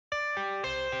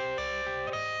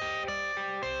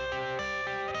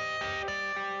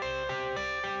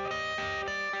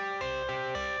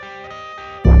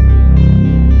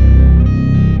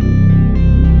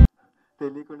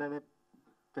తెలియకుండానే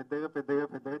పెద్దగా పెద్దగా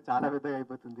పెద్దగా చాలా పెద్దగా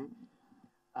అయిపోతుంది.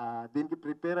 దీనికి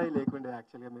ప్రిపేర్ అయ్యి లేకుండే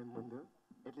యాక్చువల్గా మేము ముందు,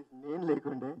 అట్లీస్ట్ నేను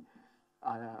లేకుండే.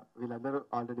 వీళ్ళందరూ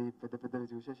ఆల్రెడీ పెద్ద పెద్దవి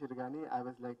చూసేసారు, కానీ I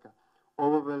was like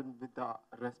overwhelm with the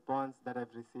response that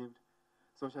I've received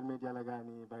social మీడియాలో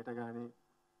కానీ బయట కానీ.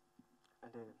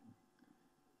 అంటే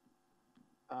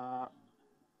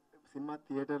సినిమా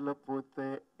థియేటర్లో పోతే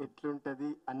ఎట్లుంటుంది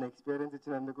అన్న ఎక్స్పీరియన్స్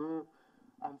ఇచ్చినందుకు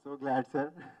ఐఎమ్ సో గ్లాడ్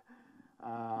సార్.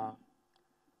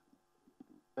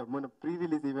 మన ప్రీ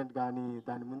రిలీజ్ ఈవెంట్ కానీ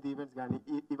దాని ముందు ఈవెంట్స్ కానీ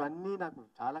ఇవన్నీ నాకు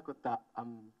చాలా కొత్త.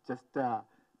 I'm just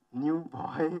new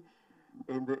boy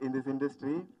in this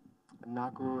industry.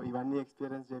 నాకు ఇవన్నీ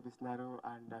ఎక్స్పీరియన్స్ చేపిస్తున్నారు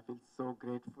and I feel so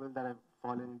grateful that I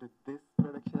fallen in to this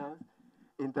production house.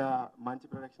 ఇంత మంచి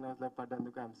ప్రొడక్షన్ హౌస్లో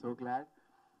పడ్డందుకు I'm so glad.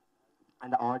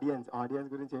 And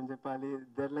audience గురించి ఏం చెప్పాలి,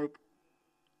 there like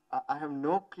I have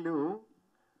no clue.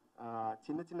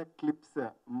 చిన్న చిన్న క్లిప్స్,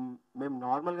 మేము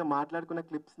నార్మల్గా మాట్లాడుకున్న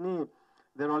క్లిప్స్ని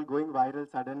they're all going viral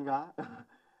సడన్గా.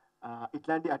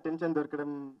 ఇట్లాంటి అటెన్షన్ దొరకడం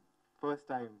ఫస్ట్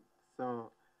టైం. సో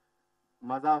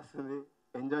మజా వస్తుంది,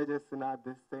 ఎంజాయ్ చేస్తున్నా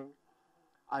this thing.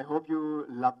 I hope you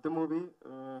love the movie.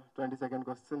 22nd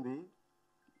వస్తుంది.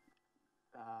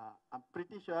 ఐమ్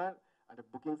ప్రిటీ ష్యూర్ అంటే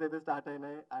బుకింగ్స్ అయితే స్టార్ట్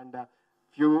అయినాయి and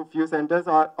few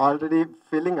centres are already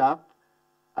filling up.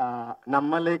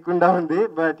 నమ్మలేకుండా ఉంది,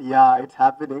 but yeah it's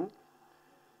happening.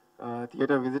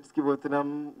 Theatre విజిట్స్కి పోతున్నాం.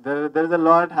 There is a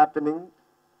lot happening.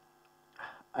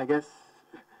 I guess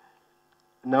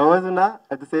nervous una,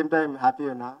 at the same time happy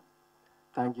una.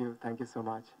 Thank you so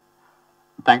much.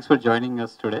 Thanks for joining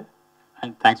us today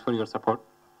and thanks for your support.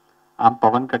 I'm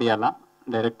Pavan Kadiyala,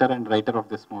 director and writer of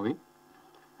this movie,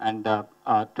 and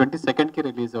 22nd ki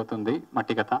release avutundi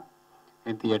Matti Katha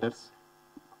in theaters.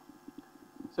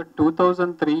 So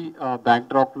 2003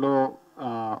 backdrop lo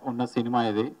unna cinema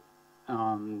idi.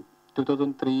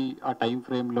 2003 ఆ time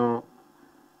ఫ్రేమ్లో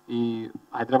ఈ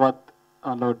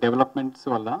హైదరాబాద్లో developments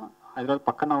వల్ల హైదరాబాద్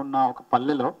పక్కన ఉన్న ఒక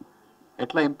పల్లెలో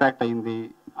ఎట్లా ఇంపాక్ట్ అయింది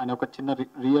అని ఒక చిన్న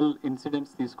రియల్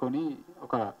ఇన్సిడెంట్స్ తీసుకొని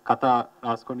ఒక కథ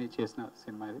రాసుకొని చేసిన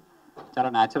సినిమా ఇది. చాలా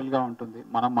న్యాచురల్గా ఉంటుంది,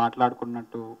 మనం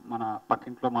మాట్లాడుకున్నట్టు, మన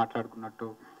పక్కింట్లో మాట్లాడుకున్నట్టు,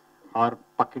 ఆర్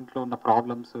పక్కింట్లో ఉన్న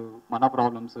ప్రాబ్లమ్స్, మన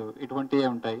ప్రాబ్లమ్స్ ఇటువంటివే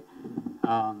ఉంటాయి.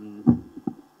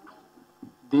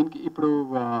 దీనికి ఇప్పుడు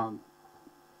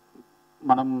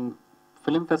మనం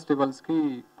film ఫెస్టివల్స్కి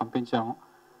పంపించాము.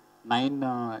 9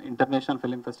 international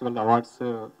film festival awards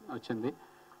వచ్చింది.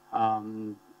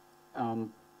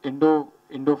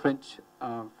 Indo French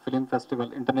film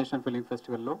festival, international film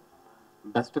ఫెస్టివల్లో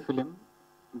best film,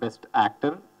 best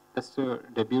actor, best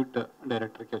debut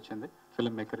డైరెక్టర్కి వచ్చింది,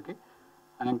 ఫిలిం మేకర్కి.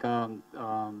 అండ్ ఇంకా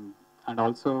and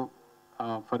also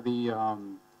for the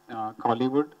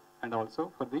Kollywood and also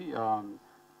for the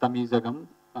తమిజగం.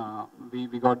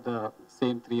 We got the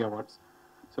same 3 awards,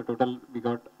 so total we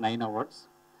got 9 awards,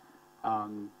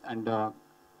 and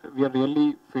we are really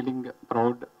feeling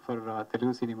proud for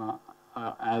Telugu cinema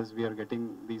as we are getting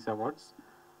these awards.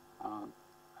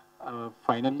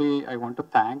 Finally, I want to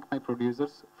thank my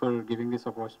producers for giving this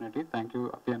opportunity. Thank you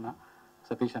Apyanna,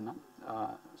 Satish Anna,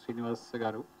 Srinivas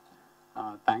garu.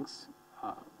 Thanks.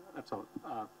 That's all.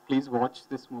 Please watch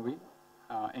this movie.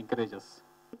 Encourage us.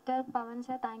 Director Pawan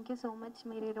sir, thank you so much.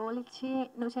 మీరు ఈ role ఇచ్చి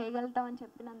నువ్వు చేయగలుగుతావని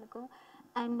చెప్పినందుకు.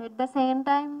 And at the same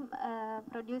time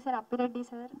producer Appireddy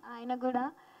sir, ఆయన కూడా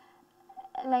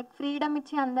like freedom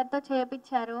ఇచ్చి అందరితో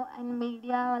చేపించారు. అండ్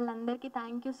మీడియా వాళ్ళందరికీ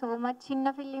థ్యాంక్ యూ సో మచ్.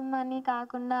 చిన్న ఫిలిం అని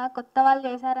కాకుండా, కొత్త వాళ్ళు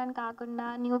చేశారని కాకుండా,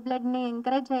 న్యూ బ్లడ్ని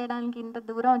ఎంకరేజ్ చేయడానికి ఇంత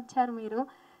దూరం వచ్చారు మీరు.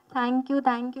 Thank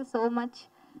you so much.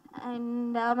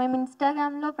 And మేము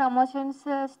ఇన్స్టాగ్రామ్లో ప్రమోషన్స్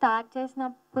స్టార్ట్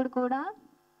చేసినప్పుడు కూడా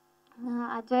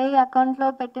అజయ్ అకౌంట్లో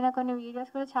పెట్టిన కొన్ని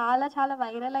వీడియోస్ కూడా చాలా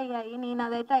వైరల్ అయ్యాయి. నేను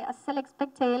అదైతే అస్సలు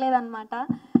ఎక్స్పెక్ట్ చేయలేదన్నమాట.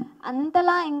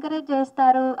 అంతలా ఎంకరేజ్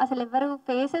చేస్తారు, అసలు ఎవరు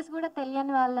ఫేసెస్ కూడా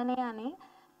తెలియని వాళ్ళని అని.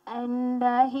 అండ్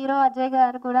హీరో అజయ్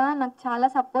గారు కూడా నాకు చాలా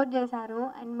సపోర్ట్ చేశారు.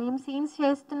 అండ్ మేము సీన్స్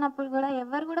చేస్తున్నప్పుడు కూడా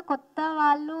ఎవరు కూడా కొత్త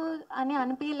వాళ్ళు అని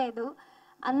అనిపించలేదు,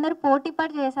 అందరూ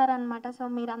పోటీపడి చేశారనమాట. సో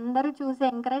మీరు అందరూ చూసి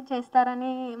ఎంకరేజ్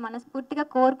చేస్తారని మనస్ఫూర్తిగా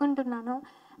కోరుకుంటున్నాను.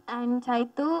 And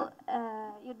Chaitu,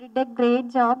 you did a great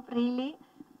job, really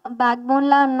back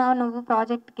బోన్లా ఉన్నావు నువ్వు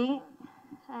ప్రాజెక్ట్కి.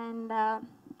 And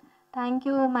thank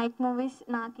you mic movies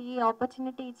నాకు ఈ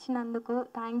ఆపర్చునిటీ ఇచ్చినందుకు.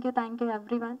 Thank you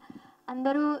everyone.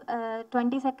 అందరూ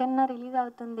 22nd రిలీజ్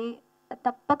అవుతుంది,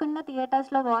 తప్పకుండా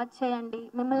థియేటర్స్లో వాచ్ చేయండి.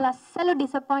 మిమ్మల్ని అస్సలు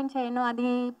డిసప్పాయింట్ చేయను, అది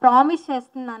ప్రామిస్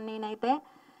చేస్తున్నాను నేనైతే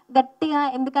గట్టిగా.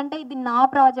 ఎందుకంటే ఇది నా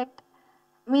ప్రాజెక్ట్,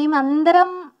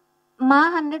 మేమందరం మా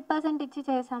 100% ఇచ్చి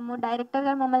చేసాము. డైరెక్టర్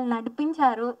గారు మమ్మల్ని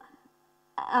నడిపించారు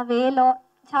ఆ వేలో.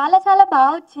 చాలా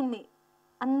బాగా వచ్చింది.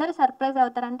 అందరూ సర్ప్రైజ్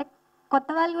అవుతారు, అంటే కొత్త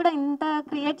వాళ్ళు కూడా ఇంత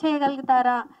క్రియేట్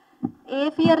చేయగలుగుతారా, ఏ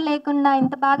ఫియర్ లేకుండా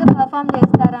ఇంత బాగా పర్ఫామ్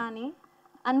చేస్తారా అని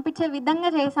అనిపించే విధంగా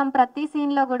చేసాం. ప్రతి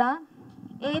సీన్లో కూడా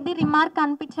ఏది రిమార్క్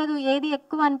అనిపించదు, ఏది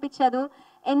ఎక్కువ అనిపించదు.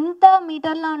 ఎంత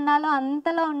మీటర్లో ఉండాలో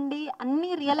అంతలో ఉండి అన్నీ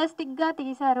రియలిస్టిక్గా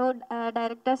తీశారు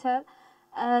director sir.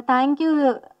 Thank you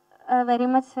very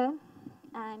much sir,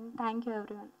 and thank you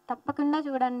everyone. తప్పకుండా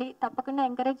చూడండి, తప్పకుండా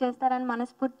ఎంకరేజ్ చేస్తారని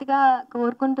మనస్ఫూర్తిగా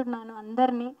కోరుకుంటున్నాను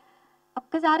అందరినీ.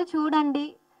 ఒక్కసారి చూడండి,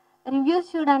 రివ్యూస్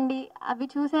చూడండి, అవి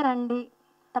చూసారండి,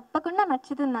 తప్పకుండా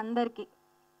నచ్చుతుంది అందరికీ.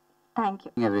 Thank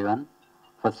you everyone.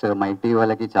 First mighty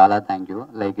వాళ్ళకి చాలా థ్యాంక్ యూ.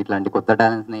 లైక్ ఇట్లాంటి కొత్త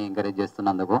టాలెంట్స్ని ఎంకరేజ్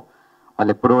చేస్తున్నందుకు.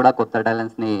 వాళ్ళు ఎప్పుడు కూడా కొత్త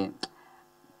టాలెంట్స్ని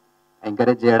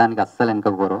ఎంకరేజ్ చేయడానికి అస్సలు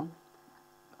వెనకపోరు.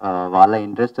 వాళ్ళ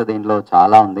ఇంట్రెస్ట్ దీంట్లో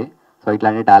చాలా ఉంది. సో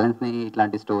ఇట్లాంటి టాలెంట్స్ని,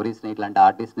 ఇట్లాంటి స్టోరీస్ని, ఇట్లాంటి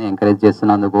ఆర్టిస్ట్ని ఎంకరేజ్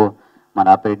చేస్తున్నందుకు మన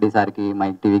అప్పిరెడ్డి సార్కి,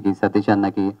 మైక్ టీవీకి, సతీష్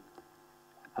అన్నకి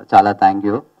చాలా thank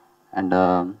you. And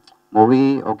movie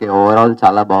okay, overall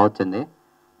చాలా బాగా వచ్చింది.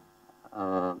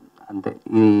 అంతే.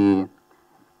 ఈ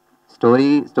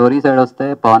స్టోరీ సైడ్ వస్తే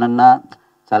పవన్ అన్న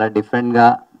చాలా డిఫరెంట్గా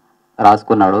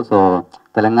రాసుకున్నాడు. సో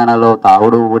తెలంగాణలో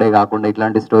తాగుడు కూడా కాకుండా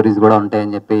ఇట్లాంటి స్టోరీస్ కూడా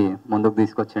ఉంటాయని చెప్పి ముందుకు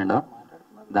తీసుకొచ్చిండు.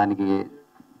 దానికి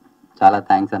చాలా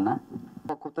థ్యాంక్స్ అన్న.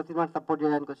 కొత్త సినిమాని సపోర్ట్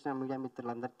చేయడానికి వచ్చిన మీడియా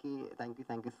మిత్రులందరికీ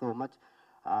థ్యాంక్ యూ సో మచ్.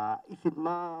 ఈ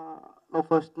సినిమాలో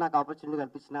ఫస్ట్ నాకు ఆపర్చునిటీ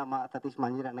కల్పించిన మా సతీష్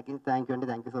మంజీర్ అన్నకి థ్యాంక్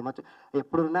యూ సో మచ్.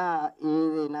 ఎప్పుడున్నా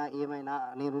ఏదైనా ఏమైనా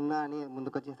నేనున్నా అని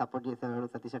ముందుకొచ్చి సపోర్ట్ చేసేవాడు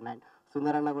సతీష్ అన్న. అండ్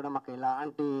సుందర్ అన్న కూడా మాకు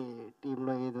ఎలాంటి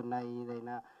టీంలో ఏదున్నా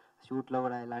ఏదైనా షూట్లో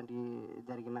కూడా ఎలాంటి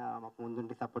జరిగినా మాకు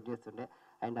ముందుండి సపోర్ట్ చేస్తుండే.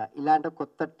 అండ్ ఇలాంటి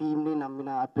కొత్త టీంని నమ్మిన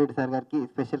అప్పిరెడ్డి సార్ గారికి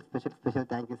స్పెషల్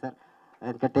థ్యాంక్ యూ సార్.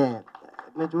 ఎందుకంటే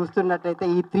మేము చూస్తున్నట్టయితే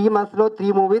ఈ 3 monthsలో 3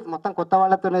 movies మొత్తం కొత్త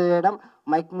వాళ్ళతోనే చేయడం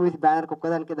మైక్ మూవీస్ బ్యానర్కి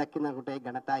ఒక్కదానికి దక్కింది అనుకుంటే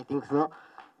ఘనత ఐ థింక్ సో.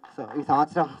 ఈ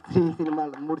సంవత్సరం 3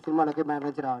 సినిమాలు ఒకే బ్యానర్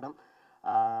నుంచి రావడం,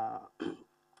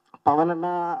 పవన్ అన్న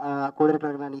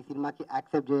కోడైరెక్టర్గా ఈ సినిమాకి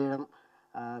యాక్సెప్ట్ చేయడం,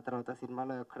 తర్వాత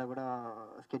సినిమాలో ఎక్కడ కూడా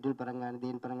స్కెడ్యూల్ పరంగా కానీ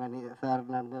దేని పరంగా కానీ సార్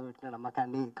నన్ను పెట్టిన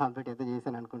నమ్మకాన్ని కంప్లీట్ అయితే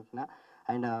చేశాను అనుకుంటున్నా.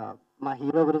 అండ్ మా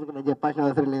హీరో గురించి నేను చెప్పాల్సిన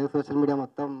అవసరం లేదు, సోషల్ మీడియా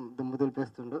మొత్తం దుమ్ము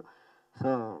దులిపేస్తుండు. సో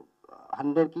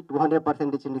 100కి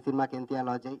 200% ఇచ్చింది సినిమాకి ఎంతియా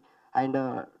లాజయ్. అండ్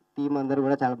టీం అందరూ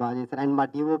కూడా చాలా బాగా చేశారు. అండ్ మా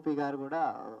డిఓపి గారు కూడా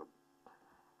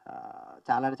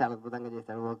చాలా అద్భుతంగా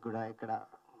చేశారు వర్క్ కూడా ఇక్కడ.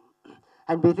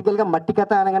 అండ్ బేసికల్గా మట్టి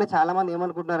కథ అనగానే చాలామంది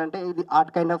ఏమనుకుంటున్నారంటే ఇది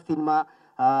ఆర్ట్ కైండ్ ఆఫ్ సినిమా,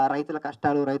 రైతుల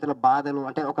కష్టాలు, రైతుల బాధలు,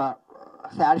 అంటే ఒక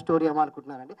సాడ్ స్టోరీ ఏమో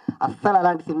అనుకుంటున్నారండి. అస్సలు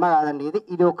అలాంటి సినిమా కాదండి.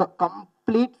 ఇది ఒక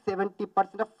complete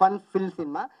 70% fun fill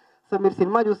cinema. So మీరు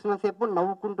సినిమా చూస్తున్నసేపు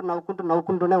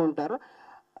నవ్వుకుంటూనే ఉంటారు.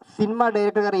 సినిమా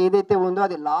డైరెక్టర్ గారు ఏదైతే ఉందో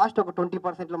అది లాస్ట్ ఒక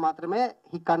 20%లో మాత్రమే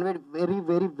హీ కన్వేడ్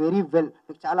వెరీ వెల్.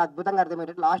 మీకు చాలా అద్భుతంగా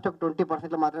అర్థమయ్యేటట్టు లాస్ట్ ఒక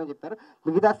 20%లో మాత్రమే చెప్పారు.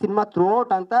 మిగతా సినిమా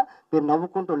త్రూఅవుట్ అంతా మీరు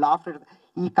నవ్వుకుంటూ లాఫ్టర్.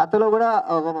 ఈ కథలో కూడా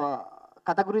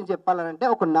కథ గురించి చెప్పాలంటే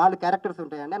ఒక 4 క్యారెక్టర్స్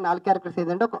ఉంటాయండి. ఆ 4 క్యారెక్టర్స్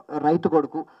ఏంటంటే ఒక రైతు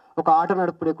కొడుకు, ఒక ఆటో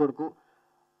నడుపుడే కొడుకు,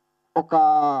 ఒక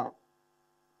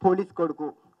పోలీస్ కొడుకు,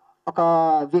 ఒక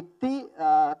వ్యక్తి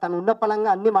తను ఉన్న పలంగా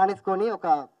అన్ని మానేసుకొని ఒక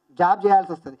జాబ్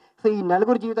చేయాల్సి వస్తుంది. సో ఈ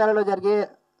 4 జీవితాలలో జరిగే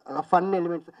fun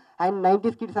elements and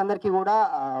 90s kids అందరికీ కూడా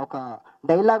ఒక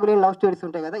డైలాగ్ లేని లవ్ స్టోరీస్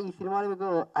ఉంటాయి కదా. ఈ సినిమాలో మీకు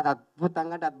అది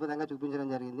అద్భుతంగా చూపించడం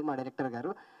జరిగింది మా డైరెక్టర్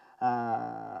గారు.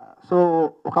 సో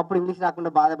ఒకప్పుడు ఇంగ్లీష్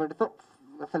రాకుండా బాధపడి, సో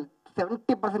అసలు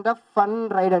 70% ఫన్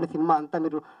రైడ్ అండి సినిమా అంతా.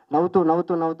 మీరు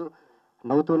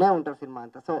నవ్వుతూనే ఉంటారు సినిమా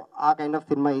అంతా. సో ఆ కైండ్ ఆఫ్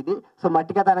సినిమా ఇది. సో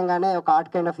మట్టి కథ అనగానే ఒక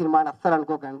ఆర్ట్ కైండ్ ఆఫ్ సినిమా అని అస్సలు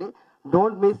అనుకోకండి.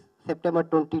 Don't miss September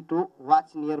 22.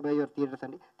 Watch near by your theatres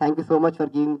అండి. Thank you so much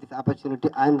for giving this opportunity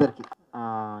అందరికీ.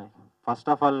 ఫస్ట్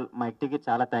ఆఫ్ ఆల్ మైక్టీకి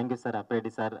చాలా thank you sir,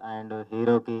 Appireddy sir. And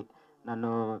హీరోకి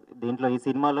నన్ను దీంట్లో ఈ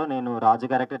సినిమాలో నేను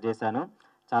రాజు క్యారెక్టర్ చేశాను.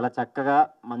 చాలా చక్కగా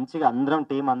మంచిగా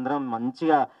టీం అందరం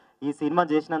మంచిగా ఈ సినిమా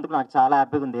చేసినందుకు నాకు చాలా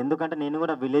హ్యాపీగా ఉంది. ఎందుకంటే నేను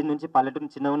కూడా విలేజ్ నుంచి, పల్లెటూరు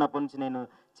చిన్న ఉన్నప్పటి నుంచి నేను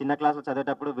చిన్న క్లాస్లో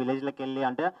చదివేటప్పుడు విలేజ్లోకి వెళ్ళి,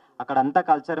 అంటే అక్కడ అంతా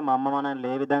కల్చర్, మా అమ్మ నాన్నలు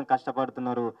ఏ విధంగా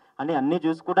కష్టపడుతున్నారు అని అన్నీ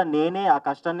చూసుకుంటా నేనే ఆ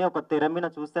కష్టాన్ని ఒక తెర మీద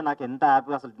చూస్తే నాకు ఎంత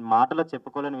హ్యాపీగా, అసలు మాటలో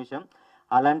చెప్పుకోలేని విషయం.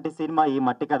 అలాంటి సినిమా ఈ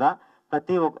మట్టి కథ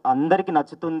అందరికీ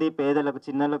నచ్చుతుంది. పేదలకు,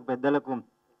 చిన్నలకు, పెద్దలకు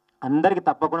అందరికీ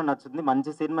తప్పకుండా నచ్చుతుంది.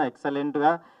 మంచి సినిమా,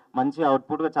 ఎక్సలెంట్గా మంచి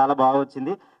అవుట్పుట్గా చాలా బాగా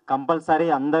వచ్చింది. కంపల్సరీ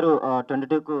అందరూ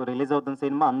 22కు రిలీజ్ అవుతున్న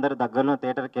సినిమా, అందరూ దగ్గరలో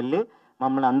థియేటర్కి వెళ్ళి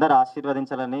మమ్మల్ని అందరూ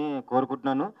ఆశీర్వదించాలని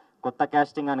కోరుకుంటున్నాను. కొత్త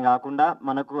క్యాస్టింగ్ అని కాకుండా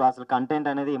మనకు అసలు కంటెంట్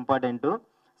అనేది ఇంపార్టెంట్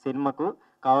సినిమాకు.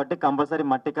 కాబట్టి కంపల్సరీ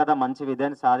మట్టి కథ మంచి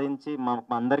విజయాన్ని సాధించి మా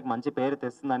అందరికి మంచి పేరు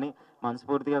తెస్తుందని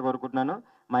మనస్ఫూర్తిగా కోరుకుంటున్నాను.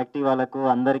 మైక్ టీ వాళ్ళకు,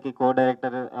 అందరికీ, కో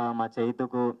డైరెక్టర్ మా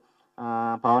చైతుకు,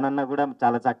 పవన్ అన్న కూడా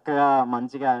చాలా చక్కగా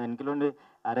మంచిగా వెనుకలుండి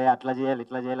అరే అట్లా చేయాలి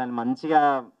ఇట్లా చేయాలని మంచిగా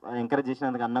ఎంకరేజ్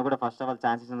చేసినందుకు, అన్న కూడా ఫస్ట్ ఆఫ్ ఆల్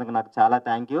ఛాన్స్ ఇచ్చినందుకు నాకు చాలా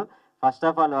thank you. First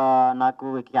of all నాకు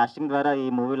క్యాస్టింగ్ ద్వారా ఈ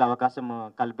మూవీలో అవకాశం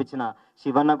కల్పించిన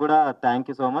శివన్న కూడా thank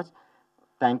you so much.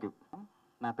 Thank you.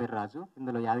 నా పేరు రాజు,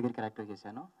 ఇందులో యాదగిరి క్యారెక్టర్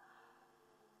చేశాను.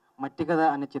 మట్టి కథ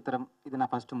అనే చిత్రం ఇది నా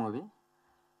ఫస్ట్ మూవీ.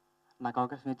 నాకు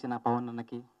అవకాశం ఇచ్చిన పవన్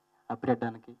అన్నకి, అప్పిరెడ్డి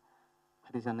అన్నకి,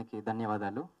 హరీష్ అన్నకి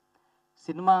ధన్యవాదాలు.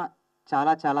 సినిమా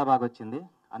చాలా చాలా బాగా వచ్చింది.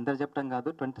 అందరు చెప్పడం కాదు,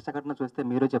 20 సెకండ్ను చూస్తే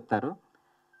మీరు చెప్తారు.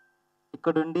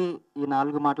 ఇక్కడుండి ఈ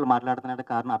 4 మాటలు మాట్లాడుతున్నట్టు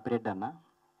కారణం అప్పిరెడ్డి అన్న.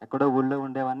 ఎక్కడో ఊళ్ళో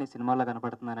ఉండేవాడిని సినిమాలో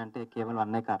కనపడుతున్నానంటే కేవలం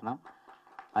అన్నే కారణం.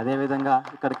 అదేవిధంగా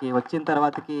ఇక్కడికి వచ్చిన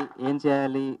తర్వాతకి ఏం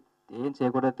చేయాలి, ఏం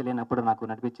చేయకూడదో తెలియనప్పుడు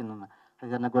నాకు నడిపించింది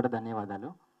హరీష్ అన్నకు కూడా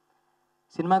ధన్యవాదాలు.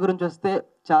 సినిమా గురించి వస్తే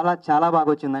చాలా చాలా బాగా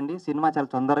వచ్చిందండి. సినిమా చాలా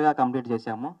తొందరగా కంప్లీట్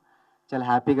చేశాము, చాలా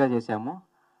హ్యాపీగా చేశాము.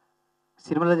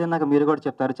 సినిమాలో నాకు మీరు కూడా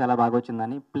చెప్తారు చాలా బాగా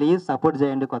వచ్చిందని. ప్లీజ్ సపోర్ట్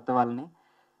చేయండి కొత్త వాళ్ళని.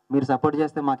 మీరు సపోర్ట్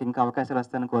చేస్తే మాకు ఇంకా అవకాశాలు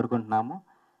వస్తాయని కోరుకుంటున్నాము.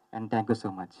 And thank you so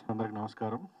much. అందరికి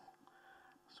నమస్కారం.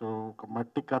 సో ఒక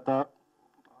మట్టి కథ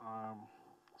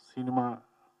సినిమా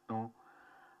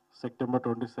సెప్టెంబర్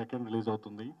 22 రిలీజ్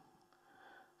అవుతుంది.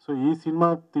 సో ఈ సినిమా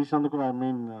తీసినందుకు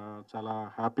చాలా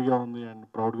హ్యాపీగా ఉంది అండ్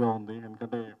ప్రౌడ్గా ఉంది.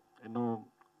 ఎందుకంటే ఎన్నో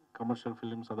కమర్షియల్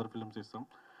ఫిలిమ్స్, అదర్ ఫిలిమ్స్ ఇస్తాం,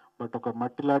 బట్ ఒక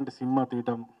మట్టి లాంటి సినిమా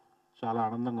తీయటం చాలా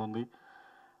ఆనందంగా ఉంది.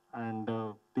 అండ్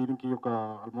దీనికి ఒక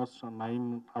ఆల్మోస్ట్ 9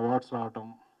 అవార్డ్స్ రావటం.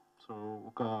 సో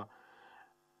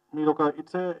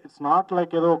ఇట్స్ నాట్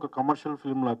లైక్ ఏదో ఒక కమర్షియల్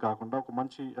ఫిల్మ్ లా కాకుండా ఒక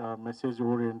మంచి మెసేజ్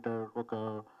ఓరియంటెడ్, ఒక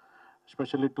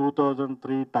ఎస్పెషల్లీ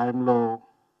 2003 టైంలో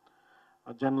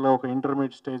జనరల్గా ఒక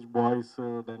intermediate stage boys,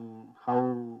 then how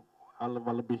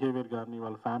వాళ్ళ బిహేవియర్ కానీ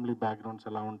వాళ్ళ ఫ్యామిలీ బ్యాక్గ్రౌండ్స్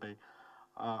ఎలా ఉంటాయి,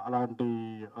 అలాంటి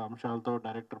అంశాలతో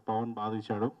డైరెక్టర్ పవన్ బాగా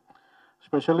తీశాడు.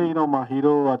 ఎస్పెషల్లీ మా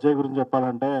హీరో అజయ్ గురించి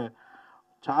చెప్పాలంటే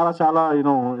చాలా చాలా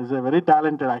is a very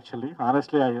talented. Actually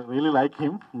honestly I really like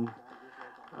him.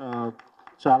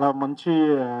 చాలా మంచి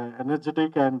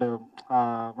ఎనర్జెటిక్ అండ్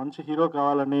మంచి హీరో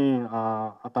కావాలని ఆ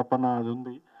తపన అది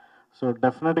ఉంది. సో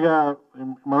డెఫినెట్గా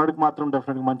మనోడికి మాత్రం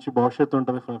డెఫినెట్గా మంచి భవిష్యత్తు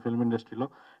ఉంటుంది ఫిల్మ్ ఇండస్ట్రీలో.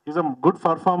 Is a good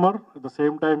performer. At the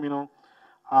same time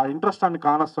ఆ ఇంట్రెస్ట్ అన్ని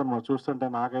కానొస్తాను మనం చూస్తుంటే.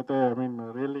 నాకైతే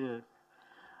really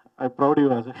I proud you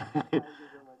Ajay.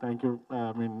 Thank you.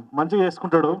 మంచిగా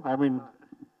చేసుకుంటాడు.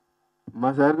 మా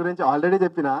సార్ గురించి ఆల్రెడీ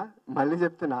చెప్పినా, మళ్ళీ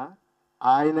చెప్తున్నా,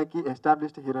 ఆయనకి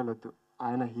ఎస్టాబ్లిష్డ్ హీరోలు వద్దు,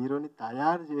 ఆయన హీరోని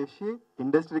తయారు చేసి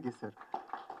ఇండస్ట్రీకి ఇస్తారు.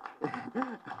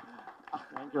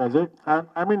 Thank you Ajay.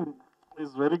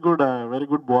 Is very good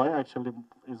bye. Actually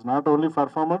is not only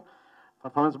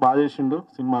performance బాగా చేసిండు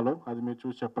సినిమాలో, అది మీరు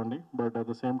చూసి చెప్పండి. But at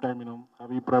the same time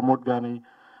అవి ప్రమోట్ కానీ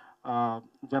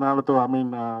జనాలతో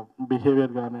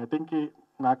బిహేవియర్ కానీ ఐ థింక్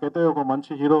నాకైతే ఒక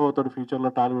మంచి హీరో అవుతాడు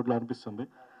ఫ్యూచర్లో టాలీవుడ్లో అనిపిస్తుంది.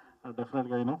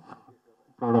 డెఫినెట్గా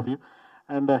proud of you.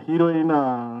 And heroine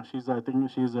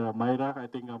she's Myra. I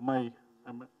think అమ్మాయి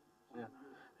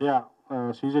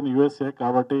షీజ్ ఇన్ యూఎస్ఏ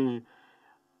కాబట్టి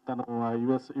తను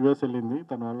యుఎస్ వెళ్ళింది,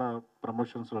 తన వల్ల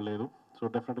ప్రమోషన్స్లో లేదు. సో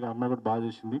డెఫినెట్గా అమ్మాయి కూడా బాగా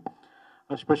చేసింది.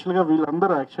 స్పెషల్గా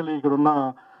వీళ్ళందరూ యాక్చువల్లీ ఇక్కడ ఉన్న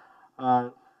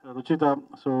రుచిత.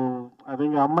 సో ఐ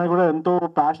థింక్ అమ్మాయి కూడా ఎంతో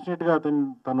ప్యాషనేట్గా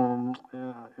తను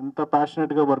ఎంత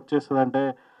ప్యాషనేట్గా వర్క్ చేస్తుందంటే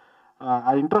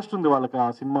ఆ ఇంట్రెస్ట్ ఉంది వాళ్ళకి, ఆ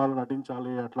సినిమాలో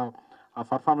నటించాలి, అట్లా ఆ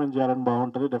పర్ఫార్మెన్స్ చేయాలని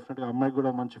బాగుంటుంది. డెఫినెట్గా అమ్మాయికి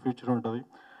కూడా మంచి ఫ్యూచర్ ఉంటుంది.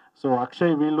 సో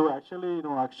అక్షయ్, వీళ్ళు యాక్చువల్లీ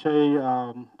అక్షయ్,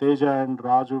 తేజ అండ్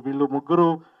రాజు, వీళ్ళు ముగ్గురు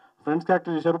ఫ్రెండ్స్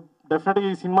క్యారెక్టర్ చేశారు. డెఫినెట్గా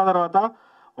ఈ సినిమా తర్వాత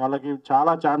వాళ్ళకి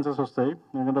చాలా ఛాన్సెస్ వస్తాయి.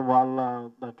 ఎందుకంటే వాళ్ళ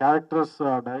క్యారెక్టర్స్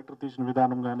డైరెక్టర్ తీసిన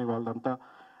విధానం కానీ వాళ్ళంతా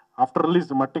ఆఫ్టర్ రిలీజ్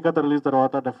మట్టి కథ రిలీజ్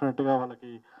తర్వాత డెఫినెట్గా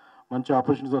వాళ్ళకి మంచి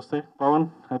ఆపర్చునిటీస్ వస్తాయి. పవన్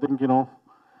ఐ థింక్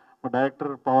మా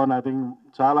డైరెక్టర్ పవన్ ఐ థింక్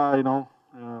చాలా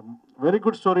very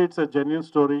good story. It's a genuine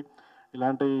story.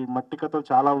 ఇలాంటి మట్టి కథలు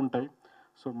చాలా ఉంటాయి.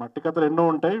 సో మట్టి కథలు ఎన్నో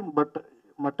ఉంటాయి, బట్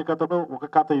మట్టి కథలో ఒక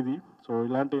కథ ఇది. సో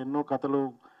ఇలాంటి ఎన్నో కథలు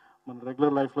మన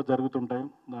రెగ్యులర్ లైఫ్లో జరుగుతుంటాయి.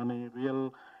 దాని రియల్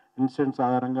ఇన్సిడెంట్స్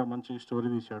ఆధారంగా మంచి స్టోరీ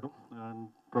తీశాడు. And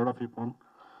proud of you Pawan.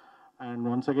 And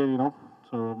once again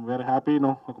so very happy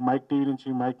ఒక మైక్ టీవీ నుంచి,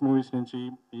 మైక్ మూవీస్ నుంచి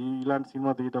ఇలాంటి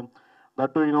సినిమా తీయటం,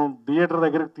 దట్టు థియేటర్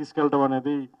దగ్గరికి తీసుకెళ్ళటం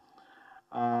అనేది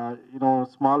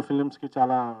స్మాల్ ఫిలిమ్స్కి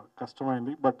చాలా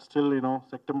కష్టమైంది. బట్ స్టిల్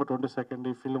సెప్టెంబర్ 22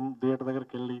 ఈ ఫిలిం థియేటర్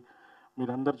దగ్గరికి వెళ్ళి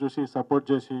మీరందరూ చూసి సపోర్ట్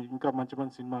చేసి ఇంకా మంచి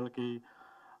మంచి సినిమాలకి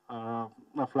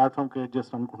నా ప్లాట్ఫామ్ క్రియేట్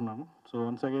చేస్తాను అనుకుంటున్నాను. So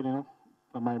once again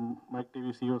my mic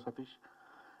TV CEO Satish.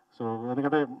 So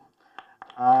ఎందుకంటే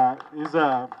is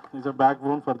a back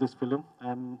bone for this film.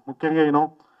 And ముఖ్యంగా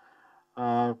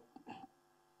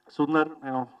Sundar,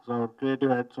 so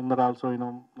creative head Sundar also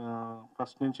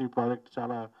first నుంచి ఈ ప్రాజెక్ట్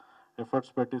చాలా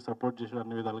ఎఫర్ట్స్ పెట్టి సపోర్ట్ చేశారు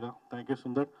అన్ని విధాలుగా. Thank you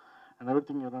Sundar. And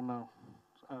everything. ఎవరన్నా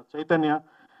Chaitanya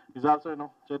is also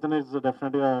Chaitanya is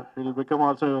డెఫినెట్గా will become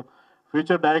also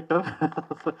future director.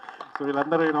 So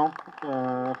వీళ్ళందరూ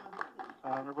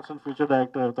 100% ఫ్యూచర్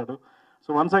డైరెక్టర్ అవుతాడు. So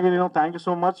once again thank you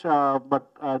so much. But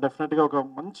డెఫినెట్గా ఒక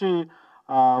మంచి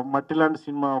మట్టి లాంటి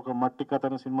సినిమా, ఒక మట్టి కథ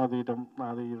అనే సినిమా తీయటం,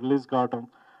 అది రిలీజ్ కావటం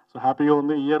సో హ్యాపీగా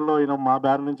ఉంది. ఇయర్లో మా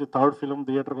బ్యానర్ నుంచి 3rd ఫిలిం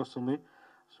థియేటర్కి వస్తుంది.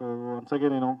 సో వన్స్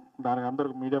అగైన్ నేను దానికి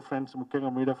అందరికి మీడియా ఫ్రెండ్స్, ముఖ్యంగా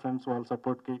మీడియా ఫ్రెండ్స్ వాళ్ళ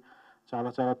సపోర్ట్కి చాలా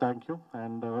చాలా thank you.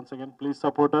 And once again please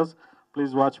support us,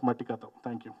 please watch మట్టి కథ.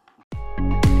 Thank you.